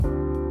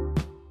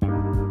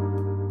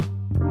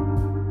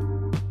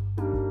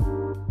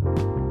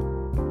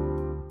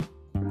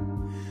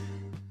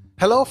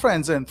Hello,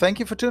 friends, and thank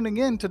you for tuning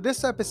in to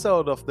this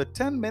episode of the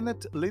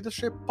 10-Minute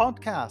Leadership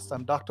Podcast.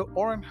 I'm Dr.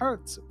 Oren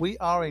Hertz. We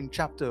are in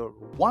chapter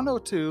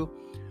 102,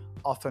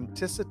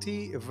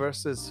 Authenticity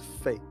versus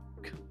Fake.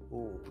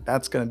 Ooh,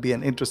 that's going to be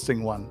an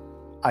interesting one,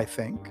 I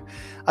think.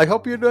 I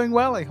hope you're doing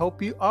well. I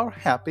hope you are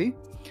happy.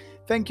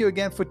 Thank you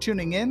again for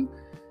tuning in.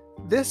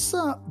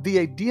 The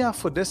idea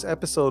for this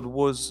episode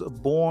was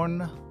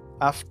born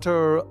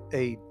after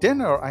a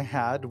dinner I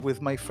had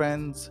with my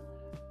friends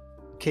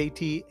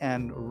Katie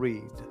and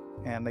Reed.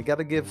 And I got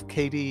to give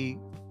Katie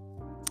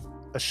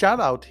a shout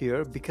out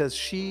here because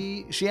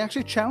she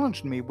actually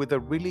challenged me with a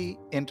really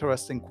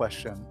interesting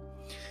question.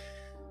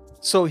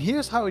 So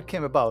here's how it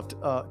came about.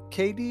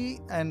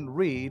 Katie and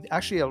Reed,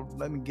 actually,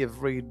 let me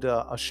give Reed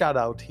a shout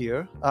out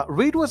here.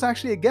 Reed was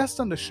actually a guest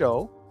on the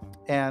show,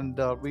 and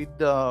Reed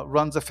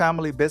runs a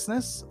family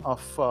business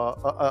of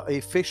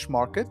a fish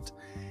market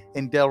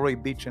in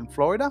Delray Beach in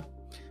Florida.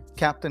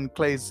 Captain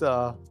Clay's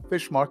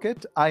Fish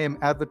Market. I am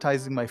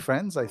advertising my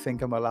friends. I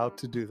think I'm allowed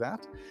to do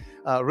that.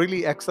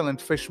 Really excellent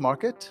fish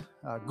market.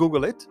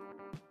 Google it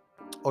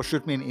or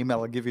shoot me an email.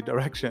 I'll give you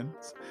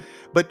directions.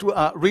 But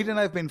Reed and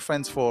I have been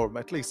friends for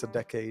at least a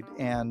decade.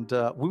 And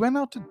we went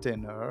out to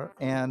dinner.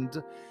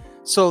 And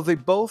so they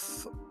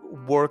both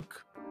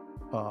work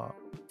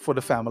for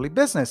the family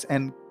business.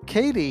 And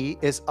Katie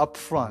is up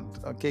front.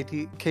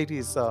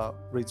 Katie's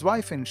Reed's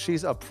wife, and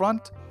she's up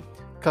front,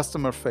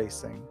 customer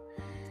facing.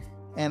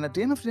 And at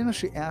the end of dinner,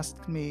 she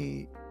asked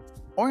me,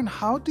 Oren,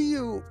 how do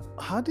you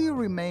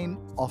remain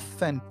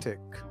authentic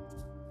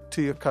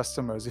to your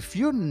customers if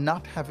you're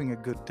not having a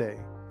good day?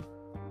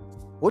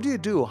 What do you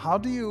do? How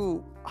do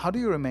you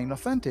remain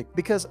authentic?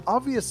 Because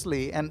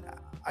obviously, and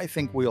I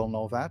think we all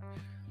know that,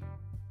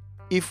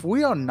 if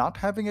we are not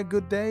having a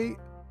good day,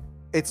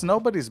 it's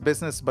nobody's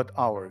business but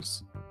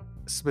ours.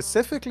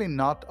 Specifically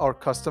not our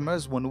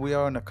customers when we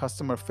are in a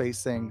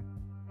customer-facing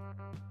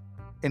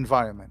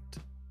environment.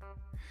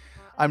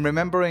 I'm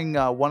remembering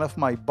one of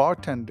my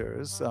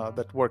bartenders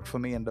that worked for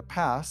me in the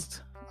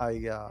past.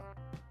 I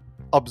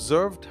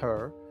observed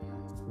her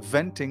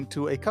venting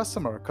to a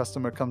customer. A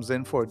customer comes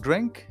in for a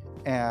drink,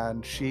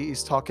 and she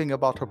is talking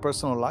about her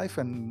personal life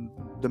and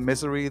the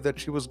misery that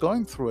she was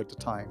going through at the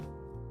time,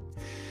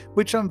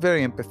 which I'm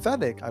very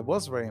empathetic. I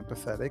was very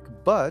empathetic,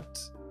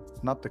 but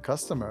not the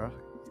customer.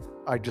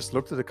 I just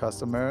looked at the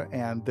customer,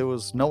 and there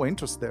was no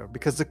interest there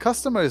because the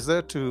customer is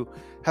there to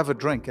have a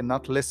drink and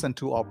not listen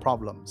to our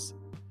problems.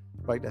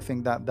 Right? I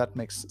think that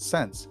makes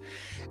sense.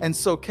 And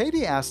so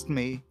Katie asked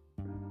me,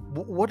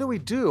 what do we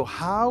do?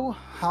 How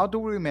do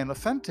we remain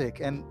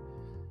authentic? And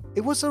it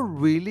was a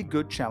really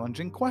good,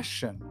 challenging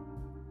question.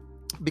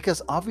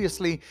 Because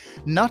obviously,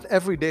 not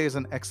every day is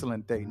an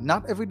excellent day.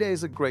 Not every day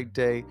is a great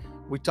day.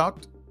 We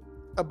talked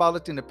about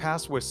it in the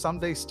past where some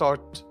days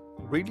start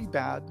really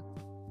bad.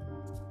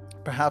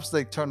 Perhaps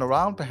they turn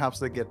around, perhaps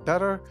they get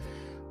better.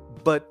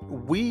 But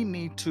we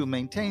need to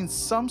maintain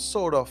some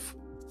sort of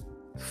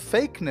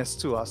fakeness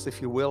to us,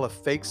 if you will, a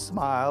fake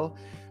smile,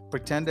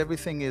 pretend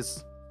everything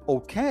is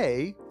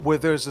okay where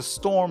there's a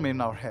storm in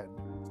our head.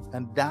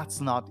 And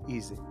that's not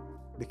easy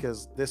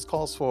because this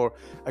calls for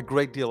a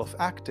great deal of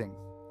acting.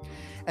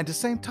 At the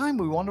same time,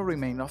 we want to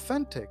remain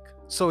authentic.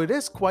 So it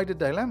is quite a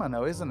dilemma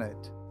now, isn't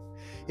it?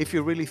 If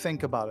you really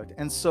think about it.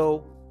 And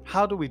so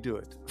how do we do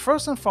it?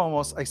 First and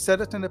foremost, I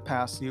said it in the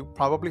past, you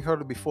probably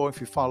heard it before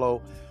if you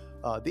follow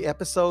the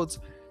episodes.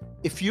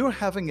 If you're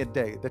having a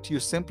day that you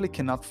simply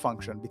cannot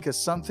function because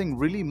something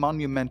really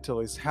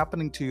monumental is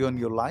happening to you in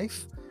your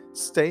life,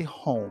 stay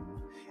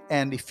home.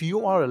 And if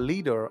you are a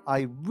leader,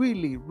 I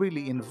really,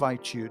 really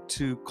invite you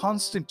to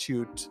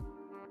constitute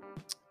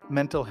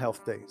mental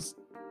health days.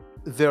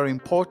 They're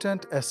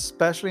important,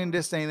 especially in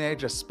this day and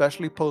age,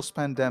 especially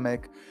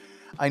post-pandemic.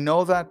 I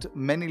know that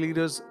many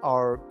leaders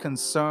are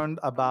concerned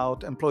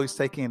about employees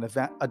taking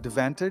an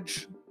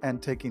advantage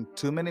and taking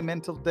too many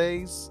mental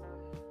days.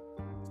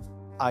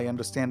 I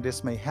understand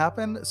this may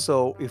happen.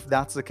 So if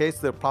that's the case,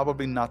 they're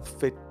probably not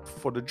fit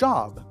for the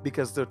job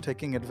because they're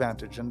taking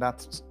advantage, and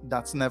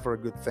that's never a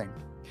good thing.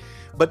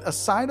 But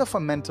aside of a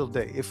mental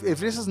day, if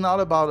this is not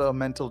about a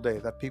mental day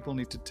that people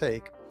need to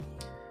take,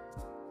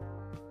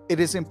 it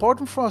is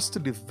important for us to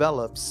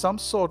develop some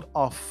sort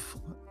of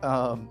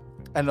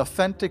an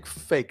authentic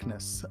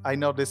fakeness. I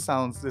know this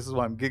is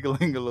why I'm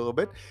giggling a little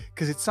bit,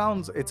 because it's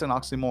an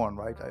oxymoron,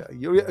 right?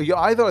 You're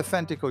either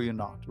authentic or you're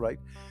not, right?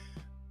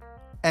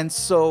 And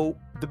so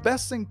the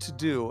best thing to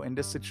do in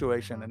this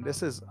situation, and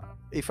this is,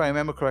 if I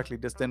remember correctly,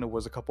 this dinner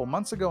was a couple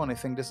months ago, and I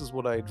think this is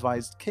what I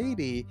advised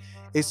Katie,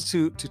 is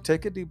to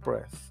take a deep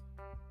breath,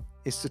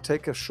 is to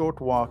take a short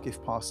walk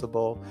if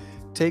possible,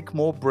 take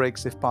more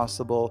breaks if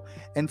possible,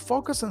 and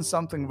focus on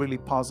something really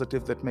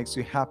positive that makes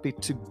you happy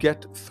to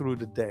get through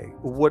the day,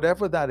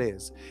 whatever that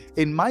is.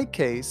 In my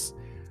case,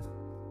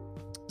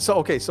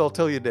 so I'll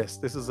tell you this.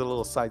 This is a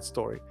little side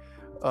story.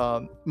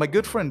 My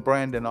good friend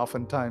Brandon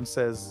oftentimes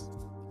says,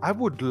 I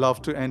would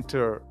love to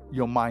enter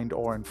your mind,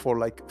 Oren, for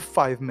like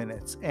 5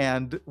 minutes.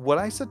 And what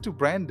I said to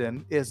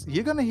Brandon is,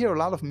 you're going to hear a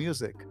lot of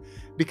music,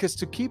 because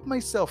to keep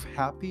myself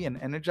happy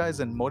and energized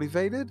and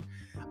motivated,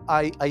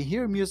 I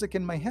hear music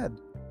in my head,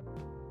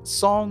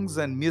 songs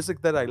and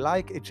music that I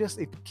like.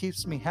 It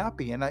keeps me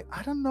happy. And I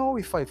don't know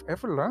if I've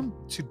ever learned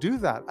to do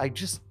that. I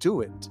just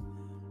do it.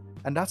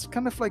 And that's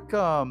kind of like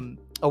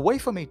a way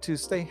for me to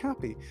stay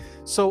happy.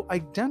 So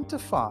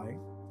identify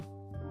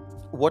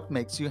what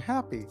makes you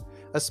happy,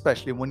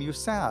 especially when you're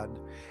sad,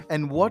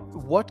 and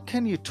what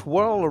can you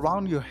twirl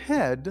around your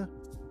head,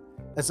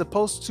 as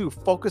opposed to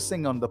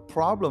focusing on the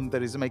problem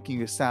that is making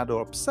you sad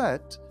or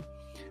upset.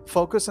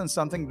 Focus on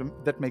something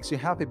that makes you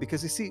happy,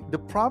 because you see, the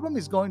problem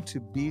is going to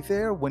be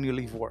there when you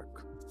leave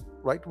work,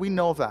 right? We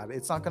know that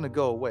it's not going to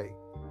go away.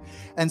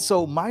 And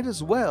so might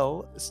as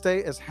well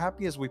stay as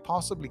happy as we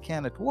possibly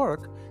can at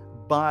work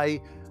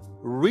by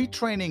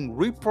retraining,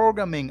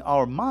 reprogramming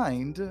our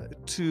mind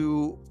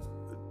to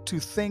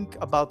think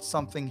about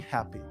something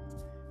happy.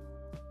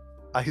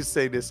 I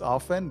say this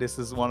often. This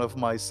is one of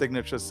my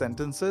signature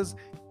sentences.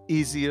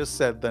 Easier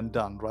said than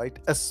done, right?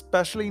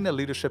 Especially in a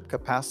leadership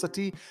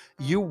capacity.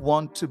 You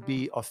want to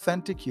be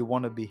authentic, you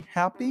want to be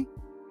happy.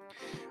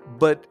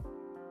 But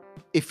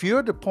if you're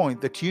at the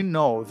point that you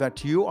know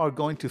that you are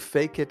going to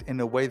fake it in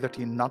a way that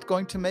you're not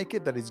going to make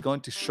it, that is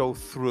going to show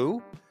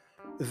through,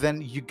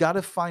 then you got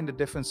to find a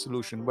different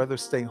solution, whether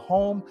stay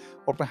home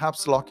or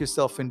perhaps lock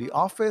yourself in the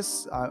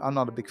office. I'm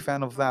not a big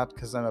fan of that,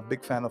 because I'm a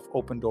big fan of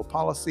open door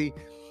policy.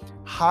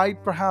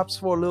 Hide perhaps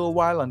for a little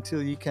while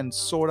until you can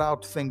sort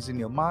out things in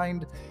your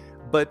mind.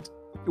 But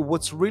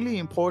what's really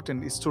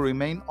important is to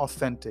remain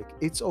authentic.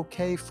 It's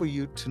okay for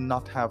you to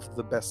not have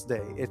the best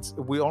day.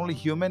 We're only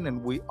human,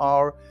 and we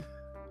are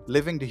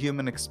living the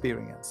human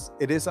experience.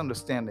 It is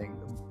understanding,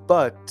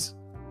 but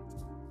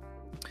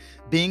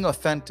being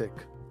authentic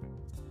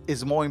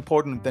is more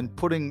important than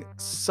putting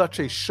such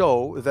a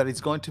show that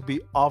it's going to be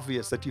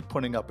obvious that you're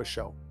putting up a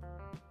show.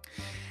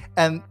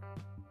 And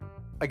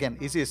again,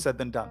 easier said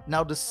than done.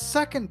 Now, the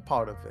second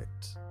part of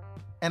it,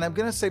 and I'm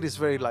going to say this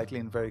very lightly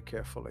and very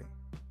carefully.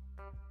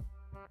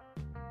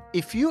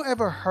 If you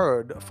ever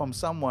heard from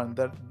someone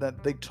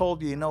that they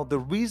told you, the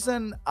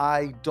reason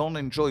I don't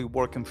enjoy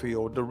working for you,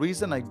 or the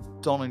reason I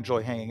don't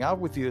enjoy hanging out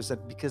with you, is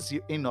that because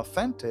you're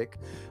inauthentic,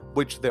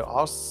 which there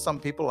are some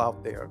people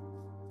out there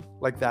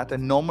like that,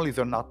 and normally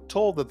they're not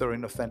told that they're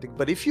inauthentic.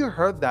 But if you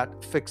heard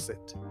that, fix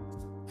it.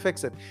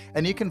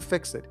 And you can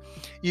fix it.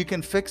 You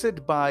can fix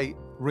it by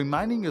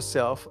reminding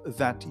yourself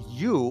that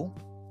you,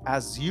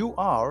 as you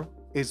are,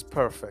 is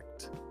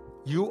perfect.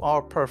 You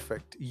are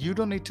perfect. You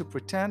don't need to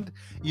pretend.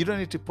 You don't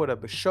need to put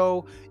up a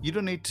show. You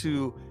don't need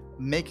to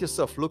make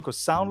yourself look or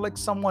sound like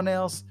someone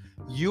else.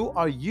 You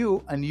are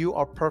you, and you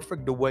are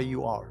perfect the way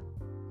you are.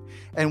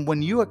 And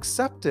when you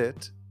accept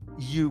it,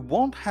 you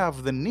won't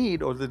have the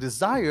need or the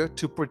desire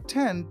to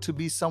pretend to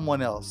be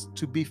someone else,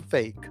 to be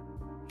fake.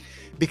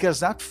 Because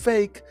that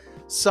fake,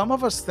 some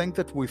of us think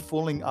that we're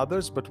fooling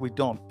others, but we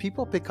don't.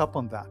 People pick up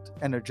on that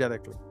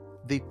energetically.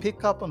 They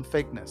pick up on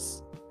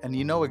fakeness. And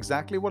you know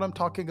exactly what I'm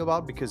talking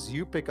about, because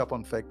you pick up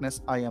on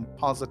fakeness. I am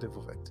positive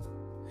of it.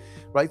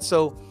 Right?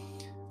 So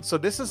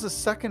this is the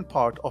second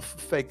part of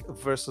fake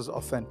versus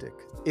authentic.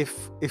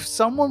 If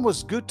someone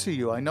was good to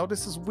you, I know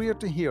this is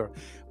weird to hear,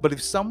 but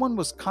if someone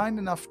was kind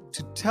enough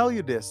to tell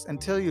you this and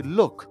tell you,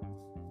 look,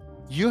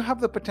 you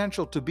have the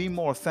potential to be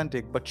more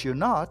authentic, but you're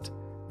not,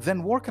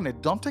 then work on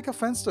it. Don't take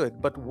offense to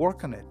it, but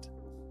work on it.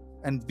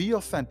 And be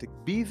authentic.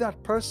 Be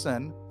that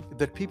person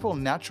that people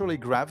naturally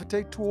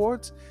gravitate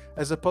towards,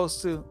 as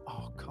opposed to,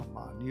 oh, come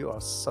on, you are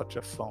such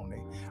a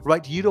phony,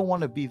 right? You don't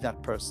want to be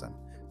that person.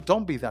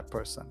 Don't be that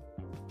person.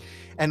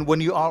 And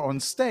when you are on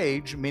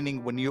stage,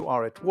 meaning when you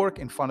are at work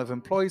in front of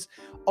employees,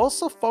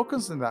 also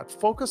focus on that.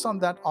 Focus on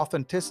that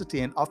authenticity.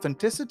 And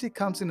authenticity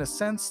comes in a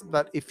sense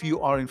that if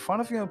you are in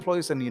front of your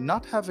employees and you're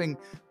not having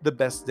the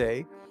best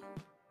day,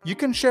 you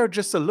can share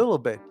just a little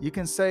bit. You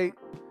can say,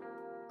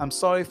 I'm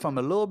sorry if I'm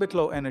a little bit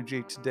low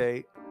energy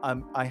today.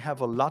 I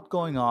have a lot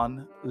going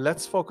on.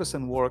 Let's focus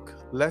on work.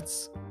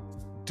 Let's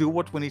do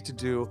what we need to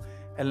do.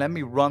 And let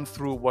me run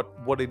through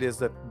what it is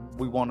that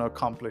we want to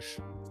accomplish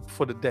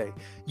for the day.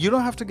 You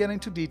don't have to get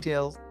into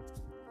details.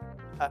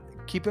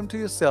 Keep them to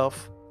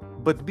yourself,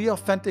 but be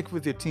authentic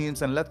with your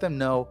teams and let them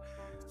know,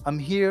 I'm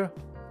here,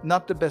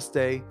 not the best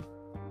day.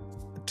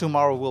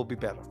 Tomorrow will be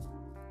better.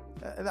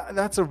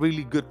 That's a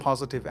really good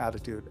positive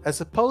attitude,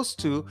 as opposed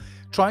to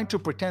trying to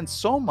pretend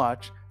so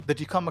much that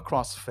you come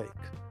across fake.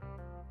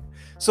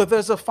 So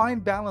there's a fine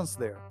balance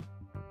there.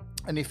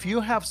 And if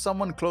you have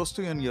someone close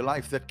to you in your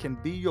life that can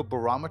be your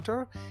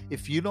barometer,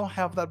 if you don't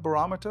have that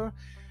barometer,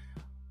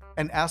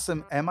 and ask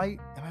them, am I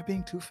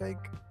being too fake?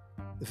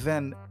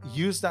 Then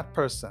use that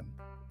person.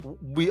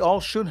 We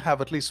all should have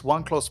at least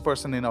one close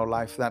person in our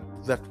life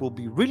that will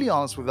be really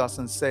honest with us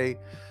and say,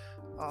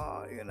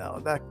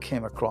 that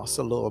came across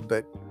a little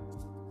bit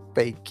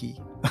fakey,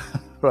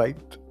 right?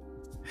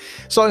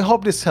 So I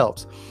hope this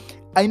helps.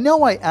 I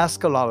know I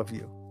ask a lot of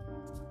you.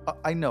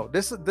 I know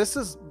this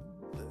is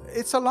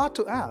it's a lot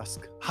to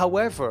ask.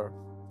 However,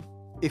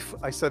 If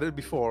I said it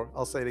before,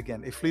 I'll say it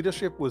again. If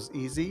leadership was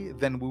easy,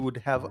 then we would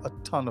have a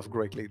ton of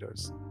great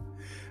leaders.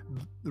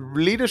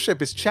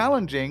 Leadership is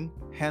challenging,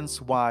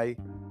 hence why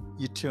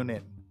you tune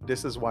in.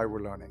 This is why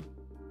we're learning.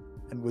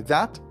 And with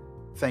that,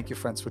 thank you,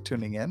 friends, for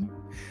tuning in.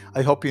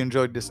 I hope you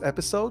enjoyed this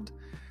episode.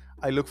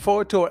 I look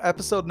forward to our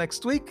episode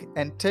next week,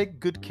 and take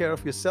good care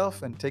of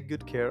yourself and take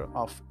good care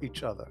of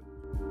each other.